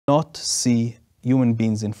not see human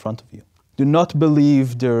beings in front of you. Do not believe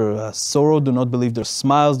their sorrow, do not believe their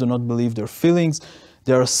smiles, do not believe their feelings.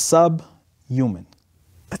 They are subhuman.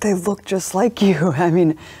 But they look just like you. I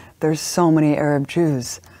mean, there's so many Arab Jews.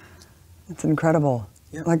 It's incredible.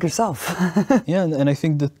 Yeah. Like yourself. Yeah, and I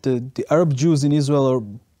think that the Arab Jews in Israel are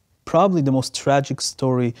probably the most tragic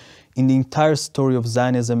story in the entire story of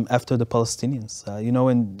Zionism after the Palestinians.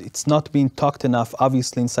 And it's not being talked enough,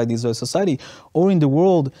 obviously, inside the Israeli society or in the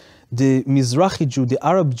world. The Mizrahi Jew, the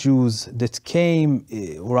Arab Jews that came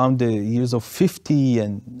around the years of 50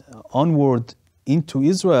 and onward into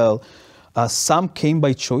Israel, some came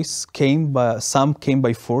by choice, some came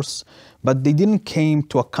by force, but they didn't came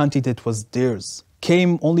to a country that was theirs.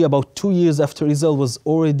 Came only about 2 years after Israel was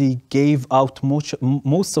already gave out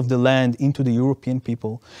most of the land into the European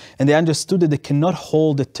people. And they understood that they cannot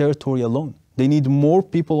hold the territory alone. They need more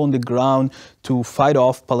people on the ground to fight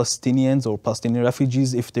off Palestinians or Palestinian refugees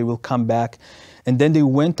if they will come back. And then they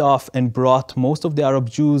went off and brought most of the Arab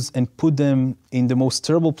Jews and put them in the most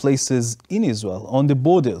terrible places in Israel, on the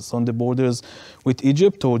borders with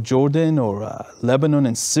Egypt or Jordan or Lebanon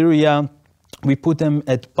and Syria. We put them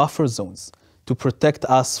at buffer zones to protect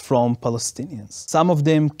us from Palestinians. Some of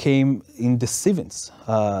them came in the 70s.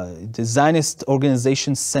 The Zionist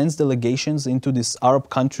organization sends delegations into these Arab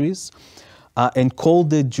countries and called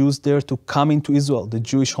the Jews there to come into Israel, the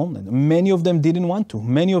Jewish homeland. Many of them didn't want to.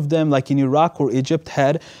 Many of them, like in Iraq or Egypt,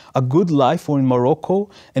 had a good life, or in Morocco,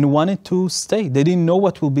 and wanted to stay. They didn't know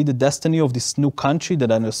what will be the destiny of this new country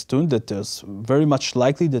that understood that there's very much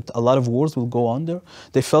likely that a lot of wars will go on there.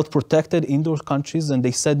 They felt protected in those countries, and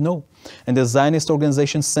they said no. And the Zionist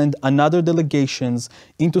organization sent another delegations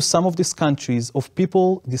into some of these countries of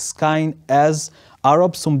people disguised as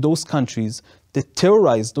Arabs from those countries that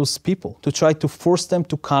terrorized those people to try to force them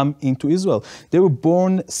to come into Israel. They were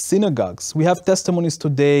born synagogues. We have testimonies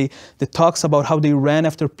today that talks about how they ran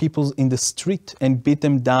after people in the street and beat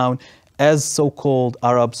them down as so-called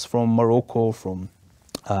Arabs from Morocco, from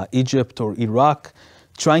Egypt or Iraq,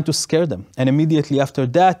 trying to scare them. And immediately after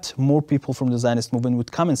that, more people from the Zionist movement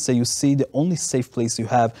would come and say, you see, the only safe place you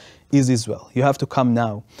have is Israel. You have to come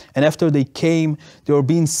now. And after they came, they were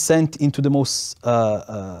being sent into the most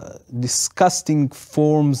disgusting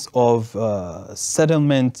forms of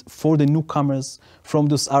settlement for the newcomers from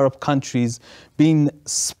those Arab countries, being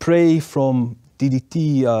sprayed from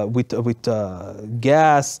DDT with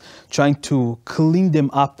gas, trying to clean them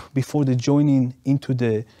up before they joining into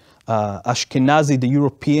the Ashkenazi, the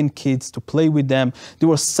European kids, to play with them. They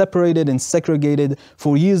were separated and segregated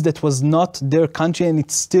for years. That was not their country, and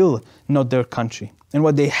it's still not their country. And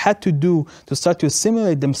what they had to do to start to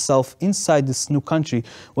assimilate themselves inside this new country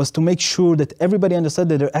was to make sure that everybody understood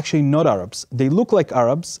that they're actually not Arabs. They look like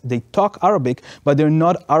Arabs, they talk Arabic, but they're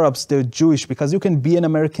not Arabs, they're Jewish, because you can be an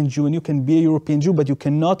American Jew and you can be a European Jew, but you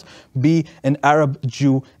cannot be an Arab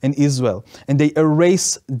Jew in Israel. And they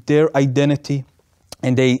erase their identity.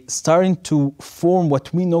 And they starting to form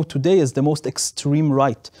what we know today as the most extreme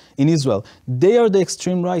right in Israel. They are the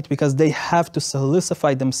extreme right because they have to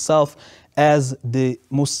solidify themselves as the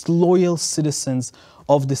most loyal citizens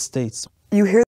of the states. You hear